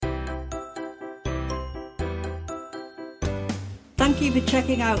Thank you for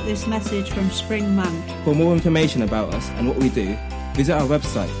checking out this message from Spring Mount. For more information about us and what we do, visit our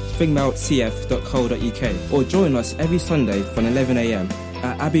website, springmountcf.co.uk, or join us every Sunday from 11 a.m.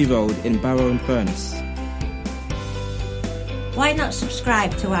 at Abbey Road in Barrow-in-Furness. Why not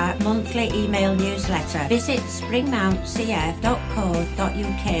subscribe to our monthly email newsletter? Visit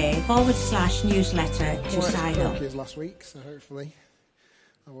springmountcf.co.uk/newsletter to sign up. Last week, so hopefully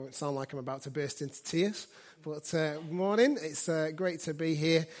I won't sound like I'm about to burst into tears. But good morning, it's great to be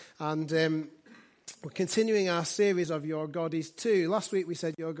here, and we're continuing our series of Your God is Too. Last week we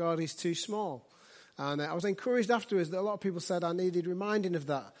said Your God is Too Small, and I was encouraged afterwards that a lot of people said I needed reminding of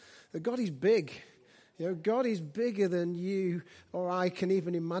that God is big. You know, God is bigger than you or I can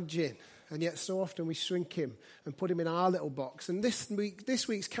even imagine. And yet so often we shrink him and put him in our little box. And this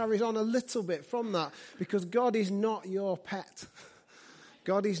week's carries on a little bit from that, because God is not your pet.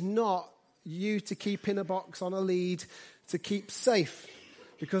 God is not you to keep in a box on a lead to keep safe.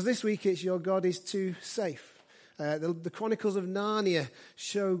 Because this week it's Your God is Too Safe. The Chronicles of Narnia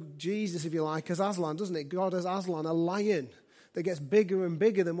show Jesus, if you like, as Aslan, doesn't it? God as Aslan, a lion that gets bigger and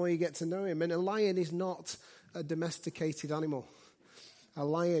bigger the more you get to know him. And a lion is not a domesticated animal. A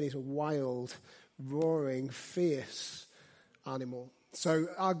lion is a wild, roaring, fierce animal. So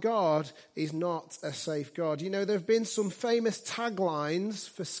our God is not a safe God. You know, there have been some famous taglines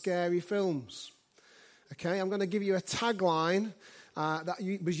for scary films. Okay, I'm going to give you a tagline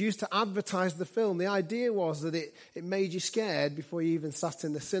that was used to advertise the film. The idea was that it made you scared before you even sat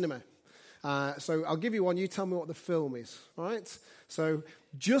in the cinema. So I'll give you one. You tell me what the film is, all right? So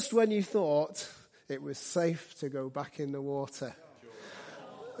just when you thought it was safe to go back in the water.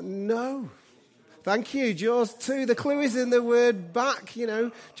 No. Thank you. Jaws 2. The clue is in the word back, you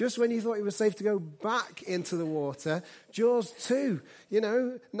know. Just when you thought it was safe to go back into the water. Jaws 2. You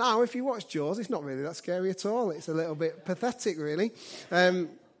know, now if you watch Jaws, it's not really that scary at all. It's a little bit pathetic, really.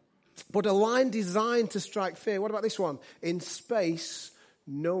 But a line designed to strike fear. What about this one? In space,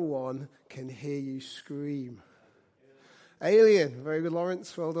 no one can hear you scream. Alien. Very good,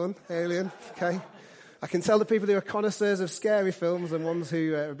 Lawrence. Well done. Alien. Okay. I can tell the people who are connoisseurs of scary films and ones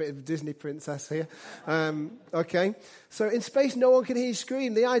who are a bit of a Disney princess here. Okay. So in space, no one can hear you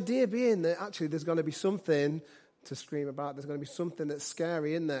scream. The idea being that actually there's going to be something to scream about. There's going to be something that's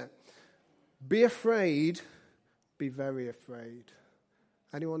scary in there. Be afraid. Be very afraid.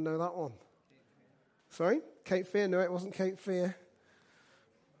 Anyone know that one? Sorry? Cape Fear? No, it wasn't Cape Fear.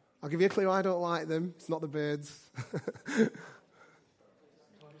 I'll give you a clue. I don't like them. It's not the birds.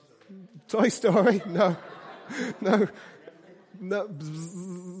 Toy Story? No. No. No.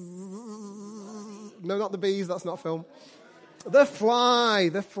 No, not the bees. That's not a film. The Fly.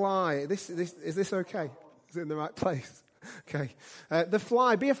 The Fly. Is this okay? Is it in the right place? Okay. The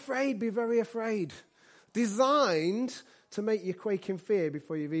Fly. Be afraid. Be very afraid. Designed to make you quake in fear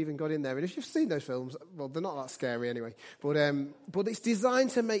before you've even got in there. And if you've seen those films, well, they're not that scary anyway. But it's designed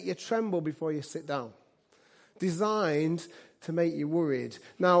to make you tremble before you sit down. Designed to make you worried.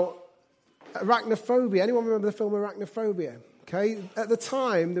 Now, Arachnophobia. Anyone remember the film Arachnophobia? Okay. At the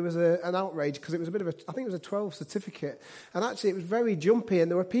time, there was an outrage because it was I think it was a 12 certificate. And actually, it was very jumpy.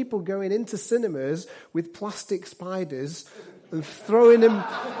 And there were people going into cinemas with plastic spiders and throwing them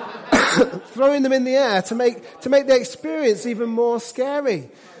in the air to make the experience even more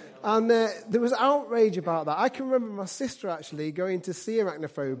scary. And there was outrage about that. I can remember my sister actually going to see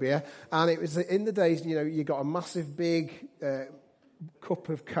Arachnophobia, and it was in the days, you know, you got a massive big cup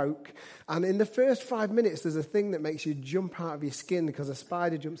of Coke, and in the first 5 minutes there's a thing that makes you jump out of your skin because a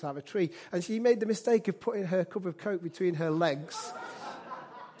spider jumps out of a tree, and she made the mistake of putting her cup of Coke between her legs,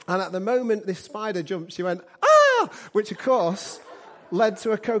 and at the moment this spider jumped, she went, "Ah!" which of course led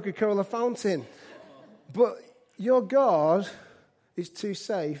to a Coca-Cola fountain. But your God is too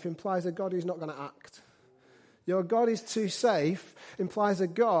safe implies a God who's not going to act. Your God is too safe implies a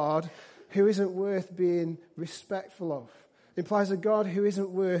God who isn't worth being respectful of. Implies a God who isn't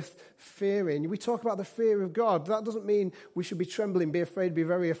worth fearing. We talk about the fear of God. That doesn't mean we should be trembling, be afraid, be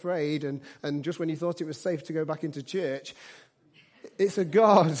very afraid, and just when you thought it was safe to go back into church. It's a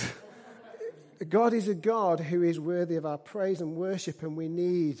God. God is a God who is worthy of our praise and worship, and we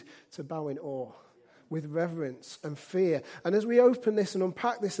need to bow in awe with reverence and fear. And as we open this and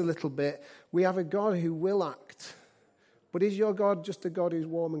unpack this a little bit, we have a God who will act. But is your God just a God who's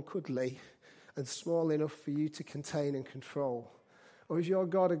warm and cuddly and small enough for you to contain and control? Or is your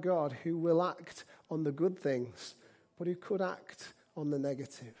God a God who will act on the good things, but who could act on the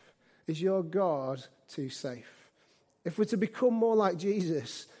negative? Is your God too safe? If we're to become more like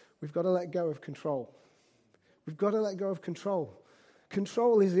Jesus, we've got to let go of control. We've got to let go of control.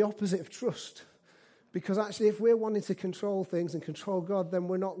 Control is the opposite of trust. Because actually, if we're wanting to control things and control God, then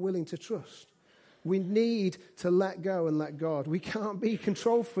we're not willing to trust. We need to let go and let God. We can't be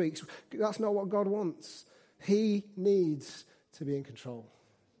control freaks. That's not what God wants. He needs to be in control,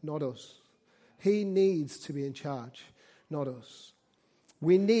 not us. He needs to be in charge, not us.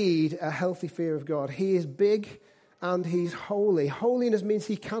 We need a healthy fear of God. He is big and he's holy. Holiness means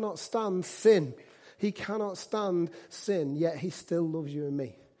he cannot stand sin. He cannot stand sin, yet he still loves you and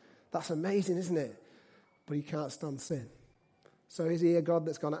me. That's amazing, isn't it? But he can't stand sin. So is he a God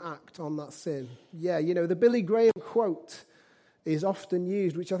that's going to act on that sin? Yeah, you know, the Billy Graham quote is often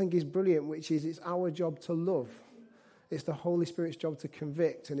used, which I think is brilliant, which is, it's our job to love. It's the Holy Spirit's job to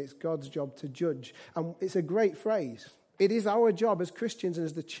convict, and it's God's job to judge. And it's a great phrase. It is our job as Christians and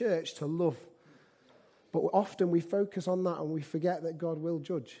as the church to love. But often we focus on that and we forget that God will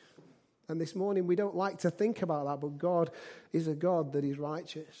judge. And this morning we don't like to think about that, but God is a God that is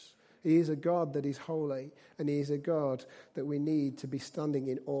righteous. He is a God that is holy, and he is a God that we need to be standing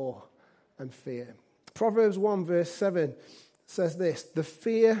in awe and fear. Proverbs 1 verse 7 says this: the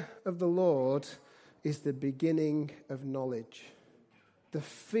fear of the Lord is the beginning of knowledge. The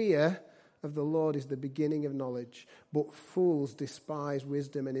fear of the Lord is the beginning of knowledge, but fools despise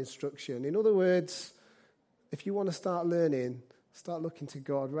wisdom and instruction. In other words, if you want to start learning, start looking to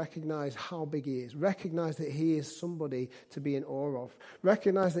God. Recognize how big he is. Recognize that he is somebody to be in awe of.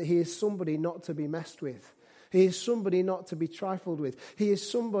 Recognize that he is somebody not to be messed with. He is somebody not to be trifled with. He is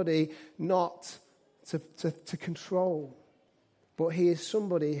somebody not to control. But he is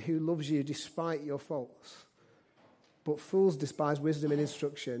somebody who loves you despite your faults. But fools despise wisdom and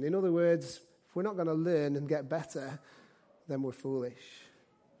instruction. In other words, if we're not going to learn and get better, then we're foolish.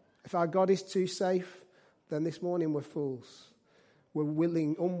 If our God is too safe, then this morning we're fools. We're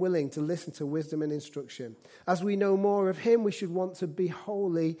unwilling to listen to wisdom and instruction. As we know more of him, we should want to be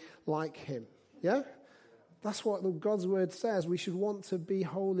holy like him. Yeah? That's what God's word says. We should want to be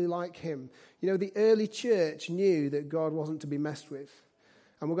holy like him. You know, the early church knew that God wasn't to be messed with.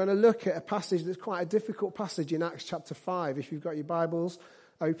 And we're going to look at a passage that's quite a difficult passage in Acts chapter 5. If you've got your Bibles,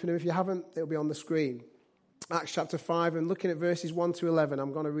 open them. If you haven't, it'll be on the screen. Acts chapter 5, and looking at verses 1 to 11,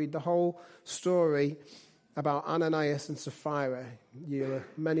 I'm going to read the whole story about Ananias and Sapphira.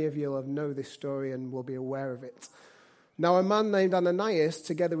 Many of you will know this story and will be aware of it. Now a man named Ananias,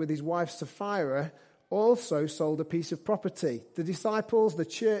 together with his wife Sapphira, also sold a piece of property. The disciples, the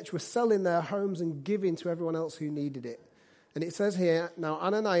church, were selling their homes and giving to everyone else who needed it. And it says here, now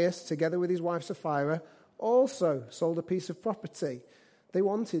Ananias, together with his wife Sapphira, also sold a piece of property. They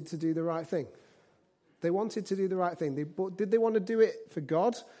wanted to do the right thing. They wanted to do the right thing. But did they want to do it for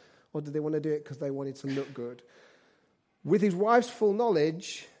God? Or did they want to do it because they wanted to look good? With his wife's full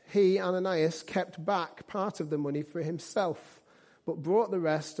knowledge, he, Ananias, kept back part of the money for himself, but brought the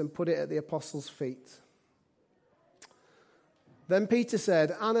rest and put it at the apostles' feet. Then Peter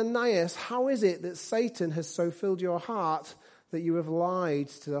said, Ananias, how is it that Satan has so filled your heart that you have lied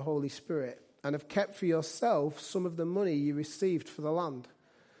to the Holy Spirit and have kept for yourself some of the money you received for the land?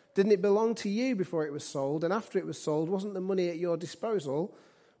 Didn't it belong to you before it was sold? And after it was sold, wasn't the money at your disposal?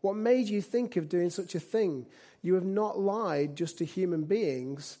 What made you think of doing such a thing? You have not lied just to human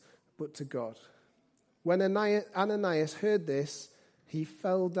beings, but to God. When Ananias heard this, he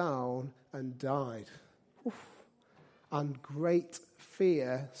fell down and died. Oof. And great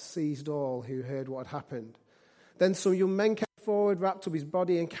fear seized all who heard what had happened. Then some young men came forward, wrapped up his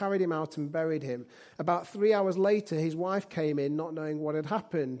body, and carried him out and buried him. About 3 hours later, his wife came in, not knowing what had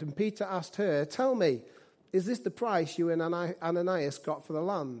happened. And Peter asked her, tell me, is this the price you and Ananias got for the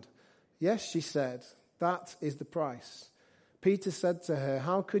land? Yes, she said, that is the price. Peter said to her,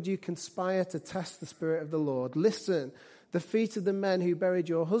 how could you conspire to test the Spirit of the Lord? Listen, the feet of the men who buried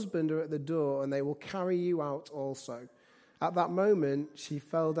your husband are at the door, and they will carry you out also. At that moment, she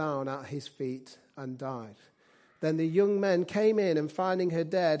fell down at his feet and died. Then the young men came in, and finding her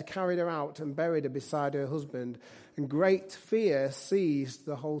dead, carried her out and buried her beside her husband. And great fear seized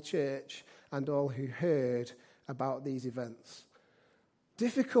the whole church and all who heard about these events.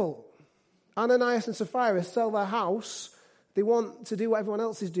 Difficult. Ananias and Sapphira sell their house. They want to do what everyone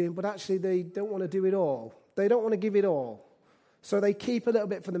else is doing, but actually they don't want to do it all. They don't want to give it all. So they keep a little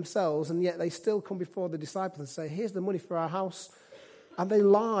bit for themselves, and yet they still come before the disciples and say, here's the money for our house. And they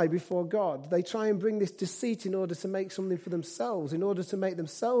lie before God. They try and bring this deceit in order to make something for themselves, in order to make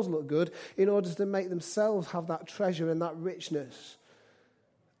themselves look good, in order to make themselves have that treasure and that richness.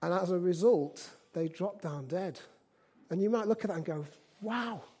 And as a result, they drop down dead. And you might look at that and go,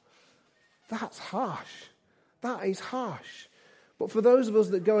 wow, that's harsh. That is harsh. But for those of us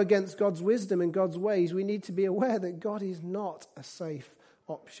that go against God's wisdom and God's ways, we need to be aware that God is not a safe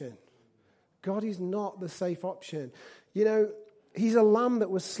option. God is not the safe option. You know, he's a lamb that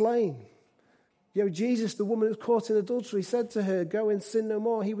was slain. You know, Jesus, the woman who was caught in adultery, said to her, go and sin no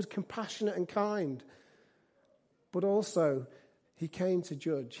more. He was compassionate and kind. But also, he came to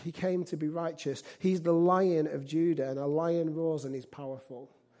judge. He came to be righteous. He's the Lion of Judah, and a lion roars and is powerful.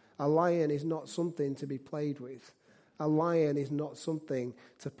 A lion is not something to be played with. A lion is not something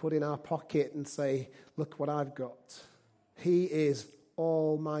to put in our pocket and say, look what I've got. He is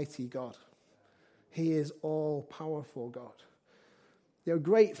Almighty God. He is all-powerful God. You know,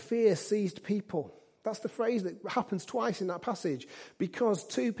 great fear seized people. That's the phrase that happens twice in that passage. Because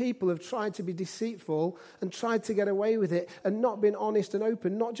two people have tried to be deceitful and tried to get away with it and not been honest and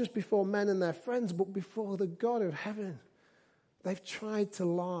open, not just before men and their friends, but before the God of heaven. They've tried to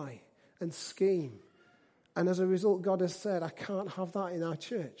lie and scheme. And as a result, God has said, I can't have that in our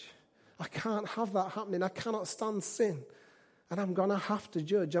church. I can't have that happening. I cannot stand sin. And I'm going to have to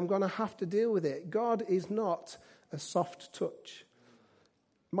judge. I'm going to have to deal with it. God is not a soft touch.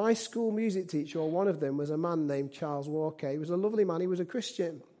 My school music teacher, or one of them, was a man named Charles Walker. He was a lovely man. He was a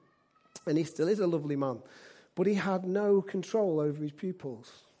Christian. And he still is a lovely man. But he had no control over his pupils.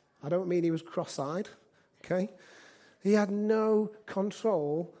 I don't mean he was cross-eyed, okay? He had no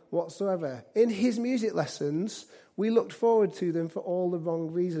control whatsoever. In his music lessons, we looked forward to them for all the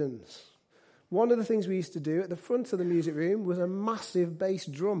wrong reasons. One of the things we used to do at the front of the music room was a massive bass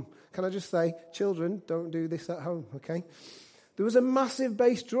drum. Can I just say, children, don't do this at home, okay? There was a massive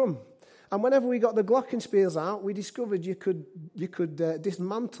bass drum. And whenever we got the glockenspiels out, we discovered you could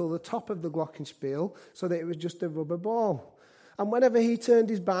dismantle the top of the glockenspiel so that it was just a rubber ball. And whenever he turned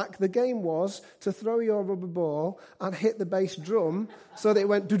his back, the game was to throw your rubber ball and hit the bass drum so that it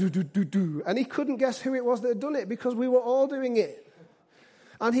went do-do-do-do-do. And he couldn't guess who it was that had done it because we were all doing it.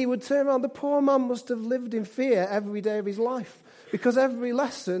 And he would turn around. The poor man must have lived in fear every day of his life because every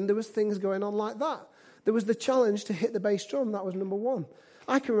lesson there was things going on like that. There was the challenge to hit the bass drum. That was number one.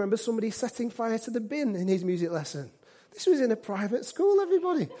 I can remember somebody setting fire to the bin in his music lesson. This was in a private school,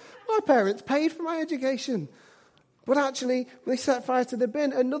 everybody. My parents paid for my education. But actually, they set fire to the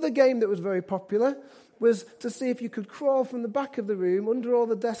bin. Another game that was very popular was to see if you could crawl from the back of the room under all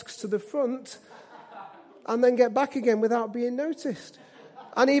the desks to the front and then get back again without being noticed.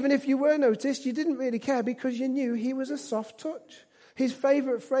 And even if you were noticed, you didn't really care because you knew he was a soft touch. His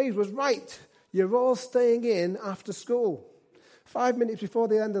favourite phrase was, right, you're all staying in after school. 5 minutes before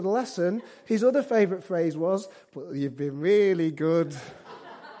the end of the lesson, his other favourite phrase was, but you've been really good.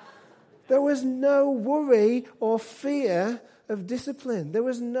 There was no worry or fear of discipline. There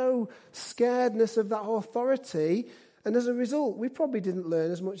was no scaredness of that authority. And as a result, we probably didn't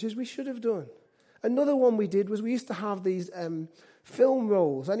learn as much as we should have done. Another one we did was we used to have these film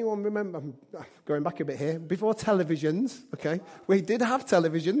rolls. Anyone remember? I'm going back a bit here. Before televisions, okay? We did have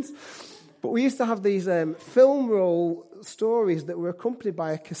televisions. But we used to have these film roll stories that were accompanied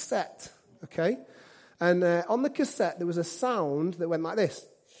by a cassette, okay? And on the cassette, there was a sound that went like this.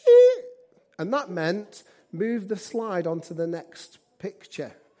 And that meant move the slide onto the next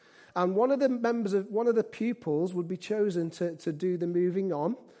picture. And one of the pupils would be chosen to do the moving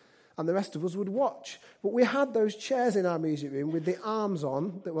on, and the rest of us would watch. But we had those chairs in our music room with the arms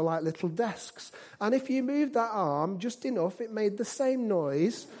on that were like little desks. And if you moved that arm just enough, it made the same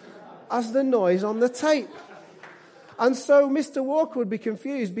noise as the noise on the tape. And so Mr. Walker would be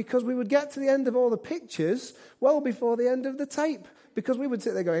confused because we would get to the end of all the pictures well before the end of the tape because we would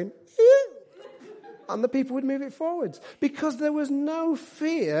sit there going, and the people would move it forwards because there was no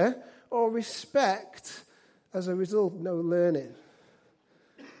fear or respect. As a result, no learning.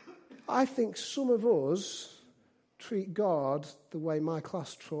 I think some of us treat God the way my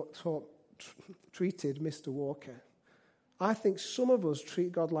class treated Mr. Walker. I think some of us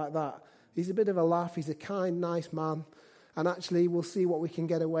treat God like that. He's a bit of a laugh. He's a kind, nice man. And actually, we'll see what we can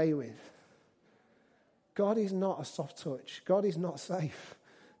get away with. God is not a soft touch. God is not safe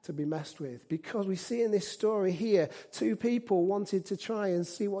to be messed with. Because we see in this story here, two people wanted to try and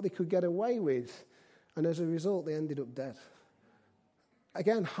see what they could get away with. And as a result, they ended up dead.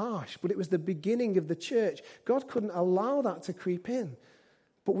 Again, harsh, but it was the beginning of the church. God couldn't allow that to creep in.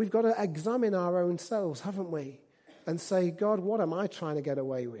 But we've got to examine our own selves, haven't we? And say, God, what am I trying to get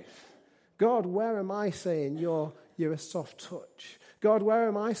away with? God, where am I saying you're a soft touch? God, where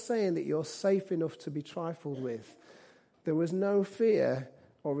am I saying that you're safe enough to be trifled with? There was no fear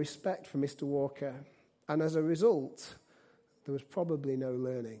or respect for Mr. Walker. And as a result, there was probably no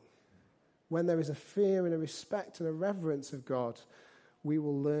learning. When there is a fear and a respect and a reverence of God, we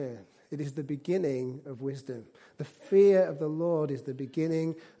will learn. It is the beginning of wisdom. The fear of the Lord is the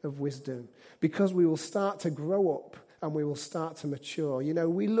beginning of wisdom because we will start to grow up and we will start to mature. You know,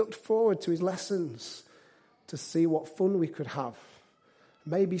 we looked forward to his lessons to see what fun we could have.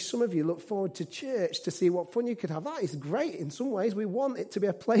 Maybe some of you look forward to church to see what fun you could have. That is great in some ways. We want it to be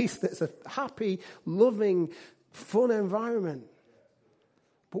a place that's a happy, loving, fun environment.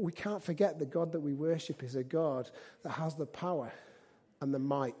 But we can't forget the God that we worship is a God that has the power and the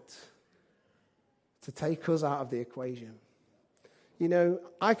might to take us out of the equation. You know,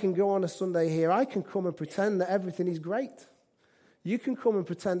 I can go on a Sunday here. I can come and pretend that everything is great. You can come and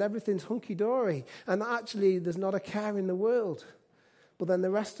pretend everything's hunky-dory and that actually there's not a care in the world. But then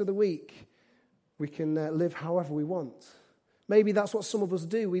the rest of the week, we can live however we want. Maybe that's what some of us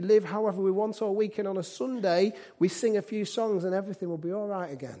do. We live however we want all week, and on a Sunday, we sing a few songs and everything will be all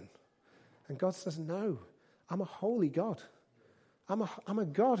right again. And God says, no, I'm a holy God. I'm a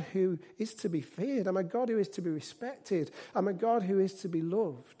God who is to be feared. I'm a God who is to be respected. I'm a God who is to be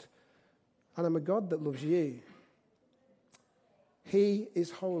loved. And I'm a God that loves you. He is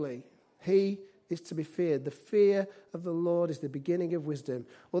holy. He is to be feared. The fear of the Lord is the beginning of wisdom.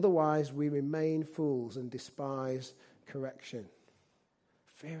 Otherwise, we remain fools and despise correction.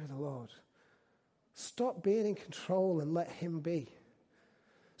 Fear of the Lord. Stop being in control and let him be.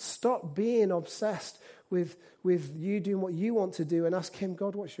 Stop being obsessed with you doing what you want to do and ask him,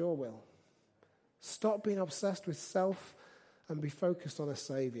 God, what's your will? Stop being obsessed with self and be focused on a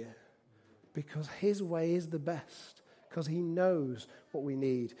Savior, because his way is the best, because he knows what we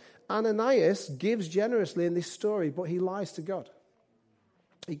need. Ananias gives generously in this story, but he lies to God.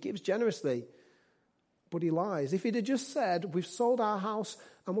 He gives generously, but he lies. If he'd have just said, we've sold our house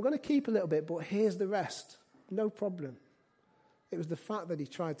and we're going to keep a little bit, but here's the rest, no problem. It was the fact that he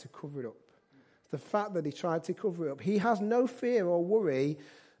tried to cover it up. The fact that he tried to cover it up. He has no fear or worry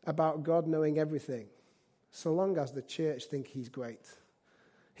about God knowing everything, so long as the church think he's great.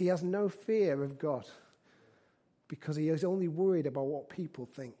 He has no fear of God because he is only worried about what people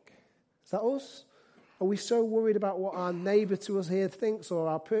think. Is that us? Are we so worried about what our neighbour to us here thinks,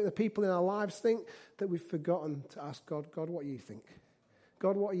 or the people in our lives think, that we've forgotten to ask God, God, what do you think?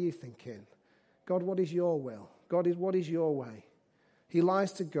 God, what are you thinking? God, what is your will? God, what is your way? He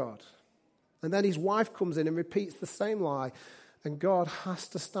lies to God. And then his wife comes in and repeats the same lie, and God has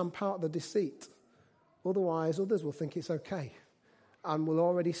to stamp out the deceit. Otherwise, others will think it's okay. And we'll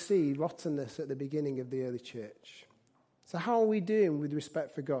already see rottenness at the beginning of the early church. So how are we doing with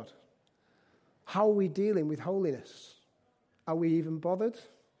respect for God? How are we dealing with holiness? Are we even bothered?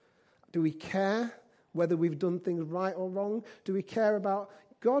 Do we care whether we've done things right or wrong? Do we care about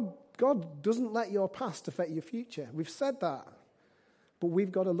God? God doesn't let your past affect your future. We've said that. But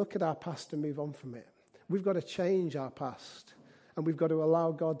we've got to look at our past and move on from it. We've got to change our past. And we've got to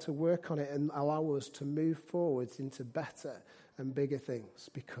allow God to work on it and allow us to move forwards into better and bigger things,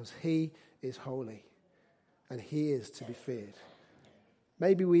 because he is holy and he is to be feared.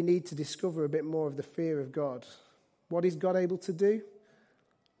 Maybe we need to discover a bit more of the fear of God. What is God able to do?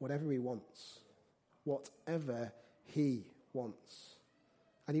 Whatever he wants. Whatever he wants.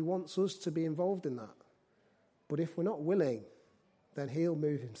 And he wants us to be involved in that. But if we're not willing, then he'll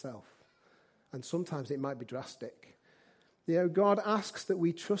move himself. And sometimes it might be drastic. You know, God asks that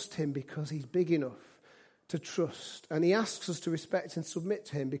we trust him because he's big enough to trust. And he asks us to respect and submit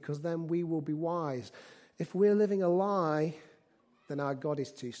to him, because then we will be wise. If we're living a lie, then our God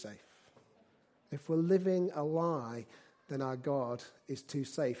is too safe. If we're living a lie, then our God is too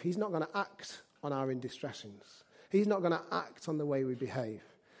safe. He's not going to act on our indiscretions. He's not going to act on the way we behave.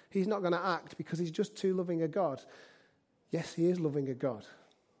 He's not going to act because he's just too loving a God. Yes, he is loving a God.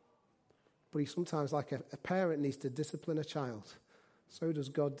 But he sometimes, like a parent needs to discipline a child, so does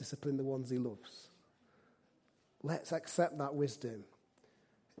God discipline the ones he loves. Let's accept that wisdom.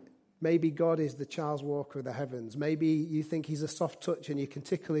 Maybe God is the Charles Walker of the heavens. Maybe you think he's a soft touch and you can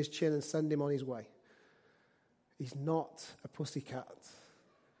tickle his chin and send him on his way. He's not a pussycat.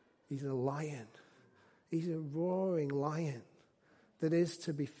 He's a lion. He's a roaring lion that is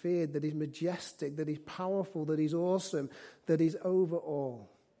to be feared, that is majestic, that is powerful, that is awesome, that is over all.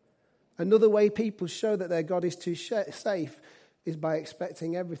 Another way people show that their God is too safe is by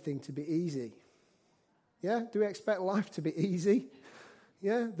expecting everything to be easy. Yeah? Do we expect life to be easy?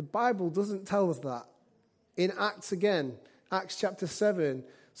 Yeah? The Bible doesn't tell us that. In Acts again, Acts chapter 7,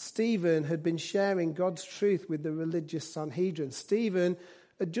 Stephen had been sharing God's truth with the religious Sanhedrin. Stephen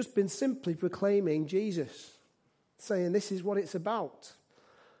had just been simply proclaiming Jesus, saying this is what it's about.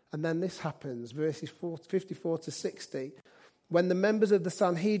 And then this happens, verses 54 to 60. When the members of the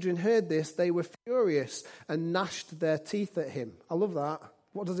Sanhedrin heard this, they were furious and gnashed their teeth at him. I love that.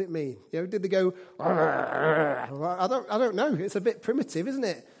 What does it mean? You know, did they go, I don't know. It's a bit primitive, isn't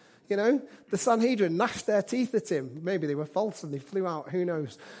it? You know, the Sanhedrin gnashed their teeth at him. Maybe they were false and they flew out, who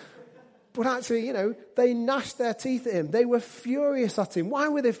knows. But actually, you know, they gnashed their teeth at him. They were furious at him. Why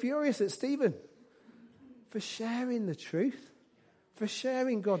were they furious at Stephen? For sharing the truth. For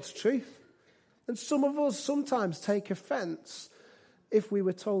sharing God's truth. And some of us sometimes take offense if we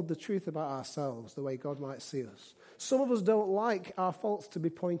were told the truth about ourselves, the way God might see us. Some of us don't like our faults to be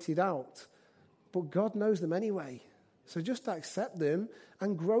pointed out, but God knows them anyway. So just accept them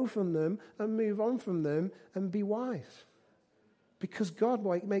and grow from them and move on from them and be wise. Because God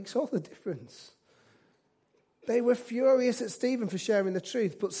makes all the difference. They were furious at Stephen for sharing the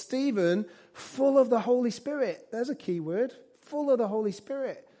truth, but Stephen, full of the Holy Spirit, there's a key word, full of the Holy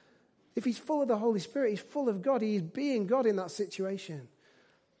Spirit. If he's full of the Holy Spirit, he's full of God. He's being God in that situation.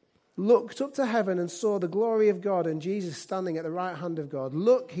 Looked up to heaven and saw the glory of God and Jesus standing at the right hand of God.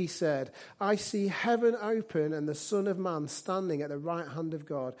 Look, he said, I see heaven open and the Son of Man standing at the right hand of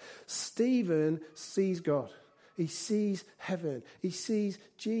God. Stephen sees God. He sees heaven. He sees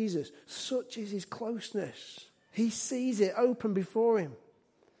Jesus. Such is his closeness. He sees it open before him.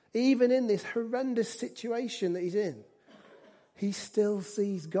 Even in this horrendous situation that he's in, he still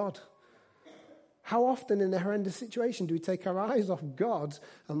sees God. How often in a horrendous situation do we take our eyes off God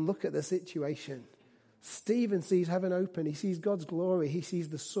and look at the situation? Stephen sees heaven open. He sees God's glory. He sees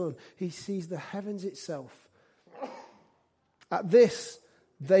the Son. He sees the heavens itself. At this,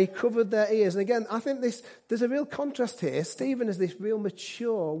 they covered their ears. And again, I think there's a real contrast here. Stephen is this real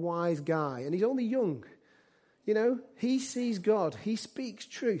mature, wise guy. And he's only young. You know, he sees God. He speaks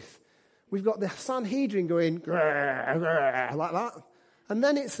truth. We've got the Sanhedrin going, grrr, grrr, like that. And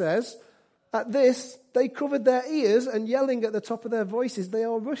then it says, at this, they covered their ears and yelling at the top of their voices, they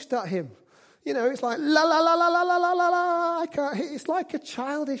all rushed at him. You know, it's like, la, la, la, la, la, la, la, la, la. I can't hear. It's like a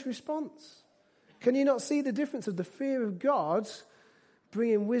childish response. Can you not see the difference of the fear of God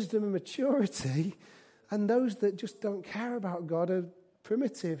bringing wisdom and maturity, and those that just don't care about God are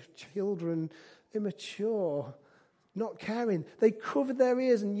primitive children, immature, not caring. They covered their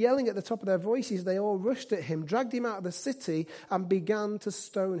ears and yelling at the top of their voices, they all rushed at him, dragged him out of the city and began to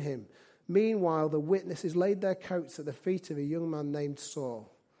stone him. Meanwhile, the witnesses laid their coats at the feet of a young man named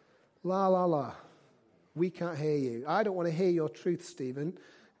Saul. La, la, la. We can't hear you. I don't want to hear your truth, Stephen.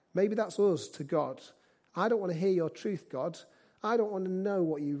 Maybe that's us to God. I don't want to hear your truth, God. I don't want to know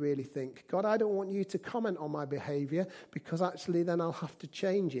what you really think. God, I don't want you to comment on my behavior because actually then I'll have to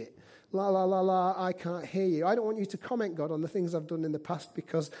change it. La, la, la, la, I can't hear you. I don't want you to comment, God, on the things I've done in the past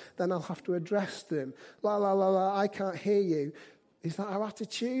because then I'll have to address them. La, la, la, la, I can't hear you. Is that our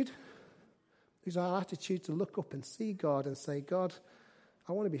attitude? Is our attitude to look up and see God and say, God,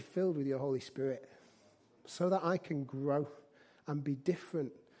 I want to be filled with your Holy Spirit so that I can grow and be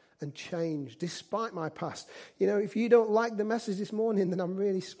different and change despite my past. You know, if you don't like the message this morning, then I'm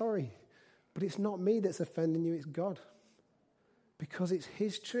really sorry. But it's not me that's offending you, it's God. Because it's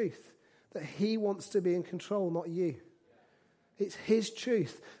his truth that he wants to be in control, not you. It's his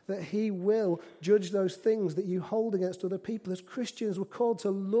truth that he will judge those things that you hold against other people. As Christians, we're called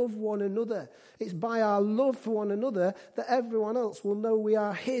to love one another. It's by our love for one another that everyone else will know we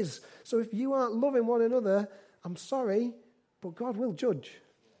are his. So if you aren't loving one another, I'm sorry, but God will judge.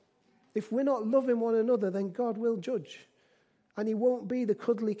 If we're not loving one another, then God will judge. And he won't be the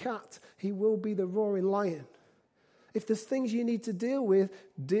cuddly cat. He will be the roaring lion. If there's things you need to deal with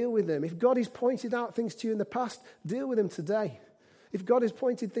them. If God has pointed out things to you in the past, deal with them today. If God has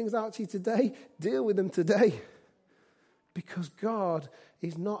pointed things out to you today, deal with them today. Because God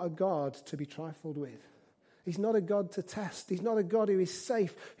is not a God to be trifled with. He's not a God to test. He's not a God who is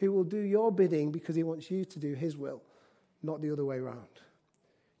safe, who will do your bidding because he wants you to do his will, not the other way around.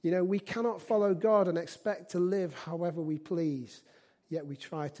 You know, we cannot follow God and expect to live however we please, yet we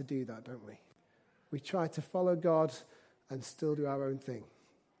try to do that, don't we? We try to follow God and still do our own thing.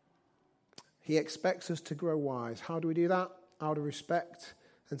 He expects us to grow wise. How do we do that? Out of respect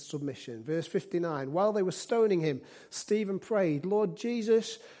and submission. Verse 59, while they were stoning him, Stephen prayed, Lord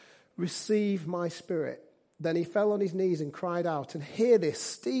Jesus, receive my spirit. Then he fell on his knees and cried out, and hear this,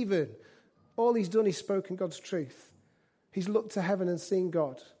 Stephen, all he's done is spoken God's truth. He's looked to heaven and seen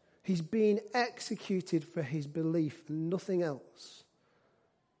God. He's been executed for his belief and nothing else.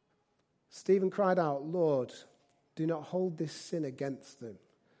 Stephen cried out, Lord, do not hold this sin against them.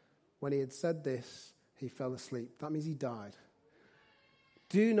 When he had said this, he fell asleep. That means he died.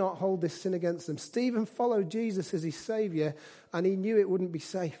 Do not hold this sin against them. Stephen followed Jesus as his Savior, and he knew it wouldn't be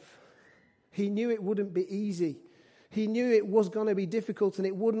safe. He knew it wouldn't be easy. He knew it was going to be difficult, and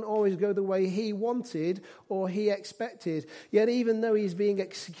it wouldn't always go the way he wanted or he expected. Yet even though he's being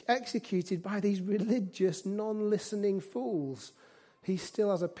executed by these religious, non-listening fools, he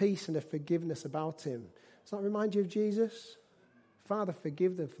still has a peace and a forgiveness about him. Does that remind you of Jesus? Father,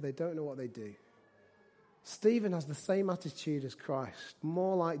 forgive them, for they don't know what they do. Stephen has the same attitude as Christ,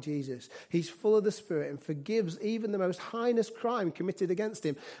 more like Jesus. He's full of the Spirit and forgives even the most heinous crime committed against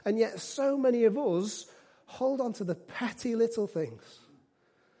him. And yet so many of us hold on to the petty little things.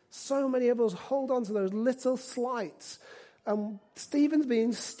 So many of us hold on to those little slights. And Stephen's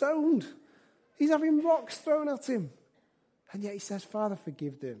being stoned. He's having rocks thrown at him. And yet he says, Father,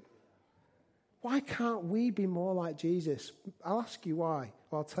 forgive them. Why can't we be more like Jesus? I'll ask you why.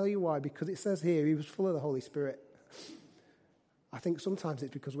 Well, I'll tell you why. Because it says here he was full of the Holy Spirit. I think sometimes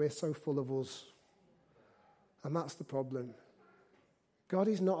it's because we're so full of us. And that's the problem. God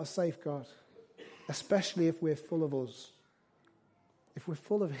is not a safe God, especially if we're full of us. If we're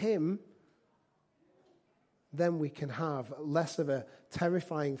full of him, then we can have less of a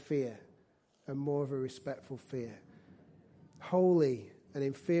terrifying fear and more of a respectful fear. Holy and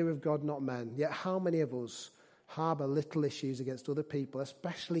in fear of God, not men. Yet how many of us harbour little issues against other people,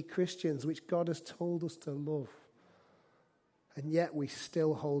 especially Christians, which God has told us to love? And yet we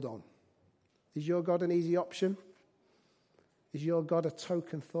still hold on. Is your God an easy option? Is your God a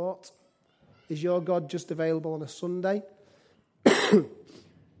token thought? Is your God just available on a Sunday?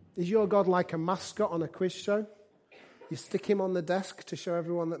 Is your God like a mascot on a quiz show? You stick him on the desk to show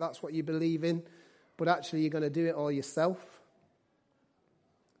everyone that that's what you believe in, but actually you're going to do it all yourself?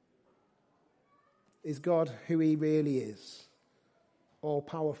 Is God who he really is?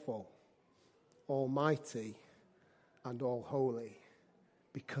 All-powerful, almighty, and all-holy?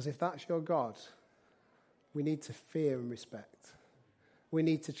 Because if that's your God, we need to fear and respect. We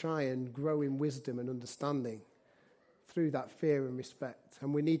need to try and grow in wisdom and understanding through that fear and respect.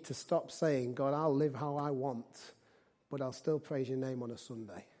 And we need to stop saying, God, I'll live how I want, but I'll still praise your name on a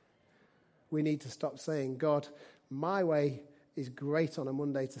Sunday. We need to stop saying, God, my way is great on a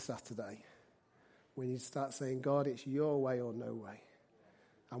Monday to Saturday. We need to start saying, God, it's your way or no way.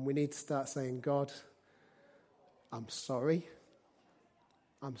 And we need to start saying, God, I'm sorry.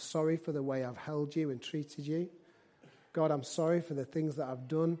 I'm sorry for the way I've held you and treated you. God, I'm sorry for the things that I've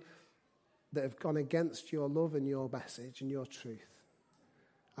done that have gone against your love and your message and your truth.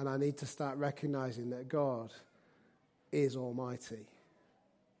 And I need to start recognizing that God is almighty.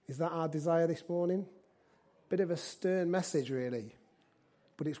 Is that our desire this morning? Bit of a stern message, really.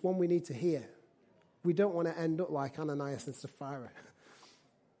 But it's one we need to hear. We don't want to end up like Ananias and Sapphira.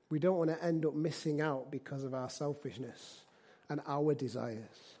 We don't want to end up missing out because of our selfishness and our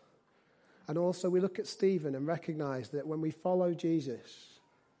desires. And also we look at Stephen and recognize that when we follow Jesus,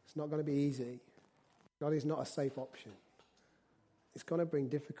 it's not going to be easy. God is not a safe option. It's going to bring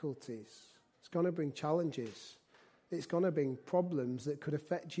difficulties. It's going to bring challenges. It's going to bring problems that could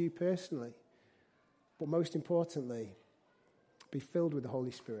affect you personally. But most importantly, be filled with the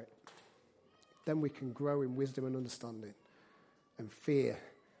Holy Spirit. Then we can grow in wisdom and understanding and fear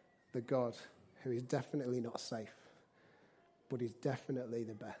the God who is definitely not safe, but is definitely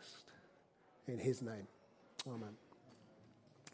the best. In his name, amen.